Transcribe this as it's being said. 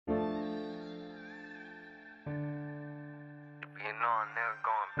know I'm never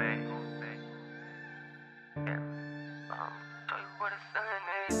going back. Yeah, tell you what it's done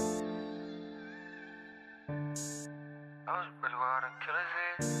is. I was really where all them killers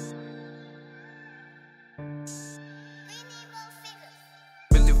is.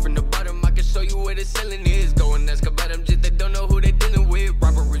 Really from the bottom, I can show you where the ceiling is. Go and ask about them, just they don't know who they dealing with.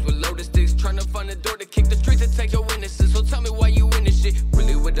 Robberies with loaded sticks, trying to find a door to kick the streets and take your witnesses. So tell me why you in this shit.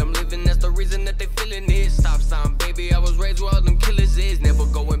 Really what I'm living, that's the reason that they feeling it. Stop sign, baby, I was raised where all them killers is. Never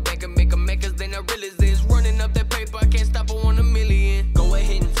going back and make 'em mad cause they not real as this. Running up that paper, I can't stop, I want a million. Go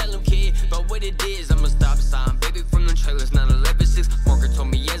ahead and tell them, kid, about what it is. I'm a stop sign, baby, from the trailers, 9/11-6. Margaret told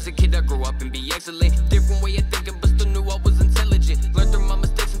me as a kid I grew up and be excellent. Different way of thinking, but still knew I was intelligent. Learned through my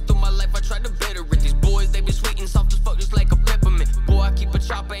mistakes and through my life, I tried to better it. These boys, they be sweet and soft as fuck, just like a peppermint. Boy, I keep a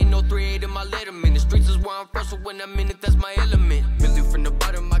chopper, ain't no 3/8 in my letterman. The streets is where I'm from, so when I'm in it, that's my element. Really from the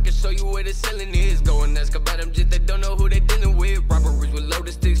bottom, I can show you where the ceiling is. Go and ask about them, just they don't know who they dealing with. Robberies with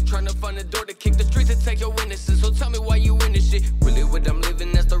loaded sticks, trying to find a door to kick the streets and take your witnesses. So tell me why you in this shit. Really what I'm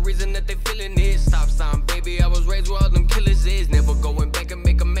living, that's the reason that they feeling it. Stop sign, baby, I was raised where all them killers is. Never going back and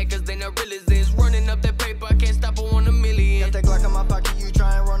make 'em mad cause they not real as this. Running up that paper, I can't stop, I want a million. Got that Glock in my pocket, you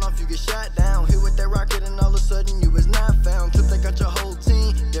try and run off, you get shot down. Hit with that rocket and all of a sudden you was not found. Clip that got your whole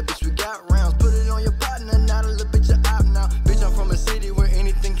team, yeah bitch we got rounds. Put it on your partner, not a little bitch you out now. Bitch I'm from a city where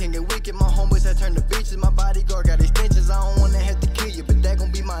anything can get wicked. My homeboys had turned to bitches, my bodyguard got extensions. I don't wanna have to kill you, but that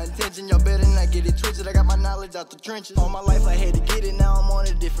gon' be my intention. Y'all better not get it twisted, I got my knowledge out the trenches. All my life I had to get it, now I'm on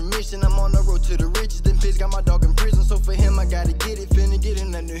a different mission. I'm on the road to the riches, them pigs got my dog in prison. So for him I gotta get it, finna get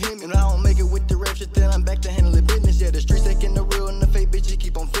him under him. And I don't make it with the rap shit, then I'm back to handling business. Yeah, the streets taking the real and the fake bitches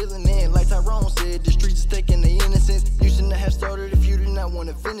keep on filling in. Like Tyrone said, the streets is taking the innocence. You shouldn't have started if you did not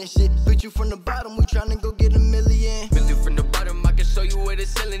wanna finish it. Put you from the bottom, we tryna go get a million. Really from the bottom, I can show you where the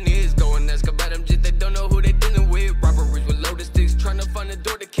ceiling is. Go and ask about them, just they don't know who they dealing with. Robberies with loaded sticks, trying to find a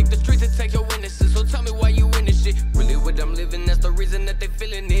door to kick the streets and take your witnesses. So tell me why you in this shit. Really what I'm living, that's the reason that they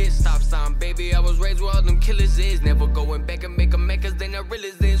feeling it. Stop sign, baby, I was raised where all them killers is. Never going back and make 'em mad cause they not real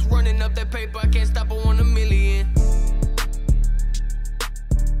as this. Running up that paper, I can't stop, I want a million.